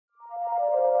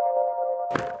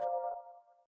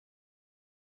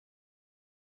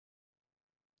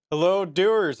Hello,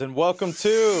 doers, and welcome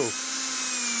to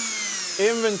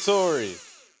Inventory.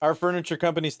 Our furniture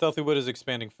company, Stealthywood, is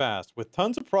expanding fast. With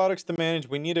tons of products to manage,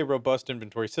 we need a robust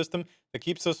inventory system that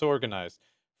keeps us organized,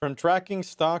 from tracking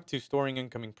stock to storing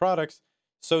incoming products.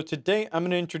 So today, I'm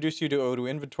going to introduce you to Odoo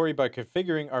Inventory by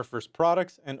configuring our first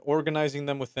products and organizing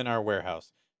them within our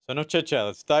warehouse. So no chit-chat,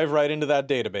 let's dive right into that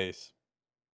database.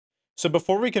 So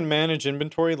before we can manage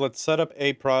inventory, let's set up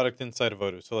a product inside of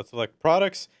Odoo. So let's select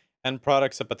products and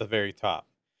products up at the very top.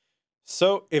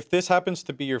 So if this happens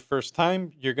to be your first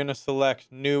time, you're going to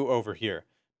select new over here.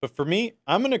 But for me,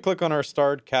 I'm going to click on our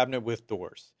starred cabinet with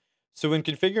doors. So when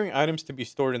configuring items to be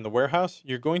stored in the warehouse,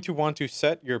 you're going to want to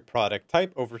set your product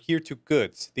type over here to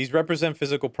goods. These represent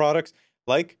physical products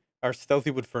like our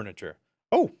Stealthywood furniture.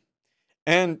 Oh,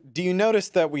 and do you notice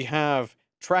that we have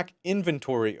track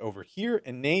inventory over here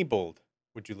enabled?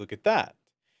 Would you look at that?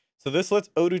 So this lets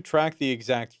Odoo track the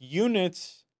exact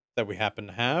units that we happen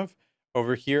to have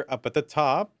over here up at the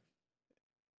top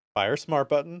by our smart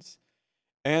buttons.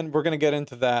 And we're going to get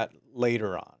into that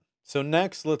later on. So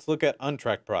next, let's look at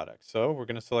untracked products. So we're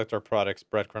going to select our products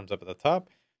breadcrumbs up at the top,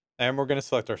 and we're going to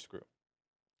select our screw.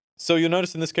 So you'll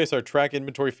notice in this case, our track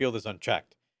inventory field is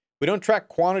unchecked. We don't track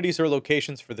quantities or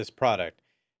locations for this product.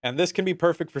 And this can be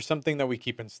perfect for something that we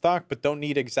keep in stock, but don't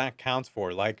need exact counts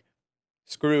for, like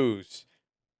screws,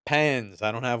 pens.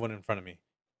 I don't have one in front of me.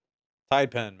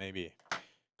 Tide pen, maybe.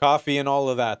 Coffee and all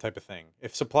of that type of thing.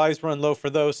 If supplies run low for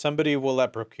those, somebody will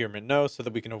let procurement know so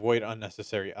that we can avoid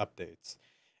unnecessary updates.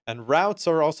 And routes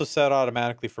are also set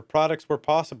automatically for products where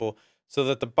possible so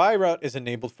that the buy route is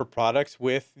enabled for products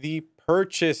with the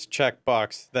purchase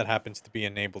checkbox that happens to be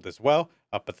enabled as well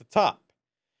up at the top.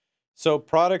 So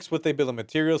products with a bill of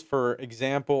materials, for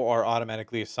example, are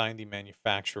automatically assigned the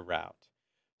manufacturer route.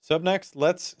 So up next,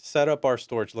 let's set up our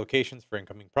storage locations for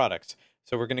incoming products.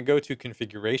 So we're going to go to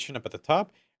configuration up at the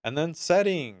top and then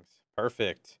settings.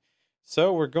 Perfect.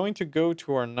 So we're going to go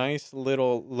to our nice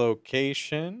little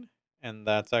location. And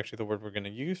that's actually the word we're going to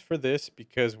use for this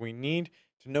because we need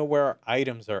to know where our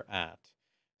items are at.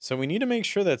 So we need to make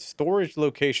sure that storage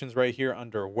locations right here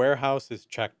under warehouse is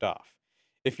checked off.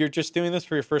 If you're just doing this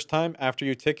for your first time, after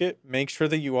you tick it, make sure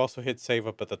that you also hit save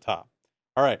up at the top.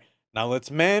 All right, now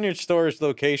let's manage storage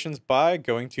locations by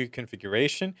going to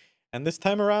configuration. And this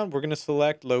time around, we're going to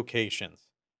select locations.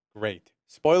 Great.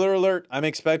 Spoiler alert, I'm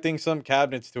expecting some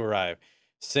cabinets to arrive.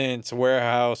 Since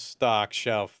warehouse stock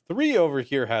shelf 3 over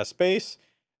here has space,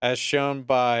 as shown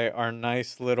by our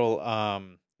nice little,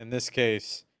 in this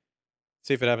case,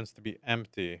 see if it happens to be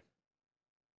empty.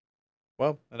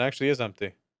 Well, it actually is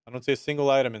empty. I don't see a single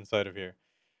item inside of here.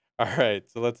 All right,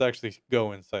 so let's actually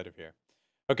go inside of here.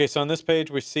 Okay, so on this page,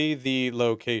 we see the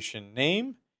location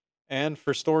name. And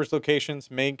for storage locations,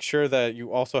 make sure that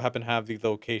you also happen to have the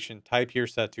location type here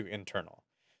set to internal.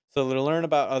 So to learn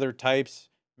about other types,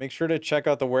 make sure to check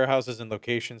out the warehouses and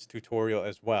locations tutorial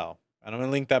as well. And I'm going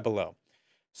to link that below.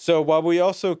 So while we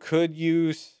also could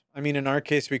use, in our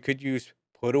case, we could use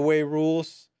put away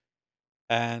rules.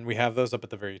 And we have those up at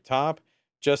the very top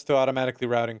just to automatically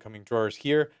route incoming drawers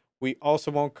here. We also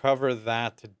won't cover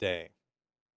that today.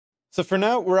 So for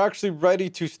now, we're actually ready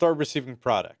to start receiving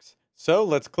products. So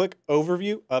let's click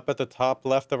Overview up at the top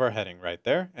left of our heading right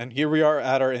there. And here we are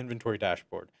at our inventory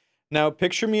dashboard. Now,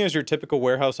 picture me as your typical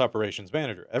warehouse operations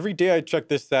manager. Every day I check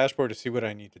this dashboard to see what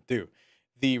I need to do.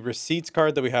 The receipts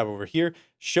card that we have over here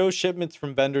shows shipments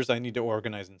from vendors I need to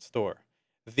organize and store.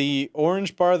 The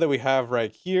orange bar that we have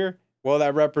right here, well,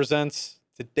 that represents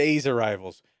today's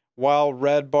arrivals, while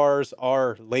red bars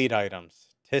are late items.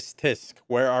 Tisk tisk,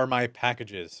 where are my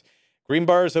packages? Green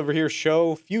bars over here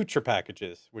show future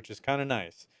packages, which is kind of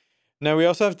nice. Now we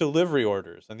also have delivery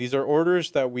orders, and these are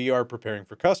orders that we are preparing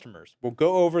for customers. We'll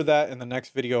go over that in the next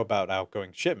video about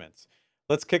outgoing shipments.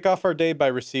 Let's kick off our day by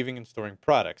receiving and storing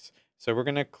products. So we're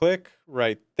going to click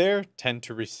right there, tend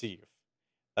to receive.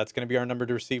 That's going to be our number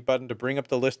to receive button to bring up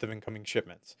the list of incoming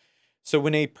shipments. So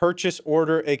when a purchase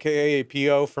order, aka a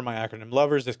PO for my acronym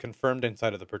lovers, is confirmed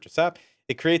inside of the purchase app,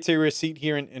 it creates a receipt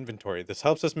here in inventory. This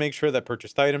helps us make sure that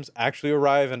purchased items actually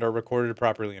arrive and are recorded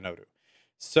properly in Odoo.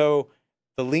 So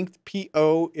the linked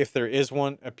PO, if there is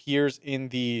one, appears in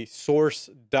the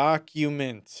source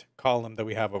document column that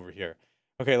we have over here.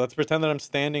 Okay, let's pretend that I'm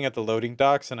standing at the loading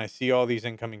docks and I see all these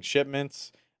incoming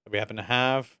shipments that we happen to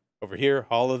have over here,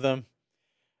 all of them.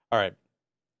 All right,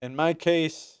 in my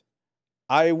case,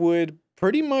 I would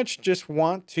pretty much just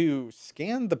want to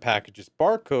scan the package's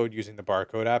barcode using the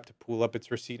barcode app to pull up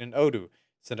its receipt in Odoo.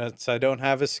 Since I don't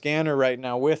have a scanner right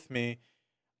now with me,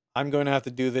 I'm going to have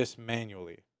to do this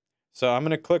manually. So I'm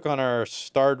going to click on our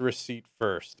starred receipt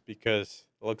first because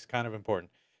it looks kind of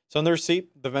important. So on the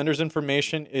receipt, the vendor's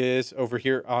information is over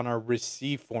here on our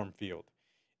receive form field.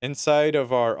 Inside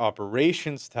of our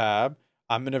operations tab,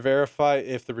 I'm going to verify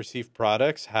if the received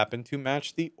products happen to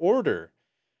match the order.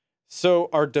 So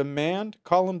our demand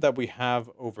column that we have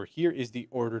over here is the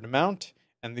ordered amount,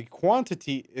 and the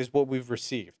quantity is what we've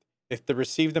received. If the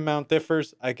received amount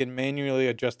differs, I can manually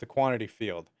adjust the quantity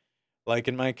field. Like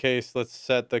in my case, let's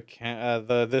set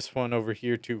this one over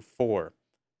here to 4.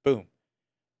 Boom.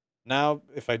 Now,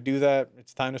 if I do that,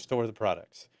 it's time to store the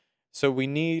products. So we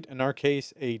need, in our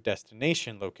case, a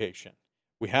destination location.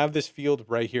 We have this field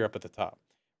right here up at the top.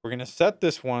 We're going to set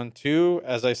this one to,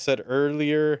 as I said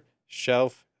earlier,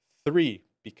 shelf 3,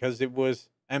 because it was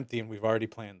empty and we've already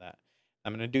planned that.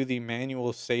 I'm going to do the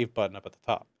manual save button up at the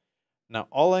top. Now,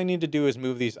 all I need to do is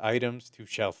move these items to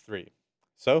shelf 3.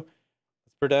 So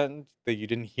let's pretend that you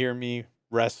didn't hear me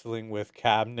wrestling with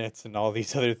cabinets and all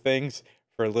these other things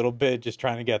for a little bit, just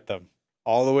trying to get them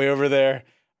all the way over there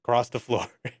across the floor.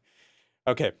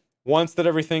 Okay, once that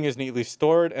everything is neatly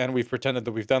stored and we've pretended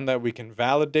that we've done that, we can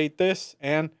validate this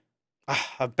and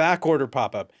a back order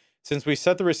pop-up. Since we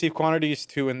set the receive quantities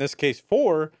to, in this case,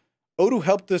 4, Odoo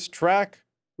helped us track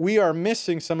we are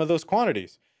missing some of those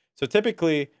quantities. So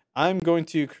typically, I'm going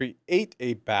to create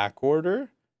a back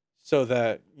order so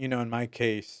that, in my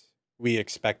case, we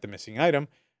expect the missing item,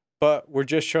 but we're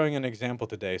just showing an example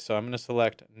today. So I'm going to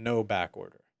select no back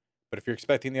order. But if you're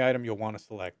expecting the item, you'll want to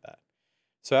select that.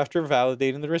 So after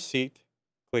validating the receipt,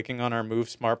 clicking on our Move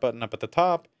Smart button up at the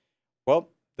top, well,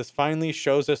 this finally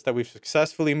shows us that we've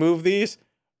successfully moved these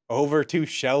over to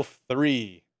shelf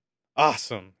 3.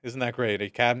 Awesome. Isn't that great? A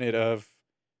cabinet of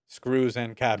screws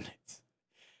and cabinets.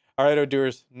 All right,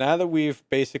 Odooers, now that we've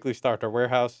basically started our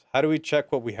warehouse, how do we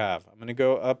check what we have? I'm going to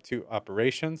go up to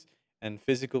Operations and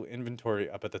Physical Inventory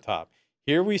up at the top.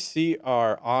 Here we see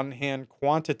our on-hand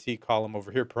quantity column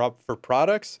over here for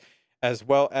products, as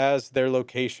well as their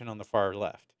location on the far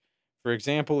left. For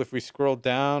example, if we scroll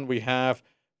down, we have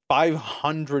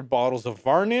 500 bottles of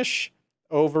varnish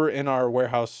over in our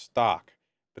warehouse stock,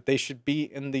 but they should be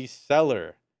in the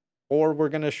cellar, or we're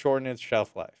going to shorten its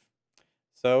shelf life.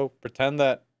 So pretend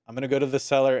that I'm going to go to the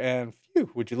cellar and phew,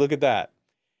 would you look at that?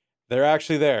 They're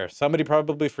actually there. Somebody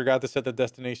probably forgot to set the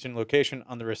destination location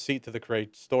on the receipt to the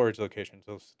correct storage location.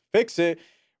 So to fix it,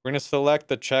 we're going to select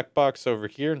the checkbox over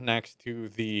here next to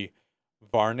the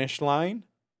varnish line,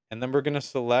 and then we're going to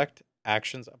select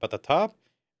actions up at the top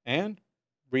and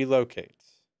relocate.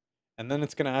 And then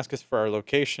it's going to ask us for our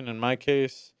location. In my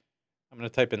case, I'm going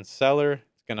to type in cellar.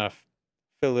 It's going to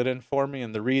fill it in for me.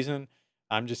 And the reason,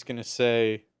 I'm just going to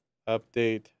say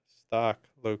update stock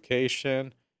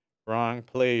location. Wrong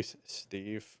place,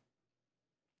 Steve.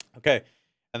 Okay,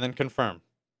 and then confirm.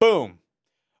 Boom.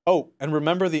 Oh, and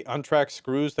remember the untracked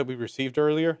screws that we received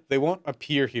earlier? They won't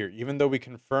appear here, even though we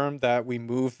confirmed that we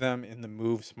moved them in the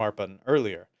Move Smart button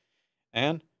earlier.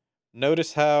 And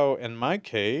notice how, in my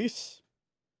case,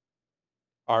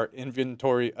 our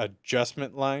inventory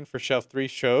adjustment line for shelf 3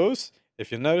 shows,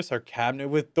 if you notice, our cabinet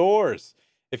with doors.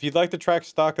 If you'd like to track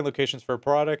stock and locations for a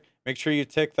product, make sure you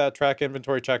tick that track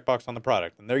inventory checkbox on the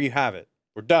product. And there you have it.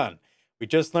 We're done. We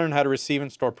just learned how to receive and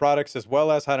store products, as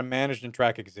well as how to manage and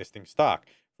track existing stock.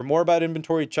 For more about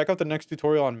inventory, check out the next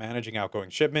tutorial on managing outgoing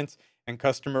shipments and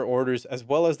customer orders, as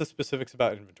well as the specifics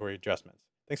about inventory adjustments.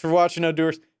 Thanks for watching,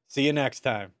 Odooers. See you next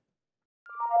time.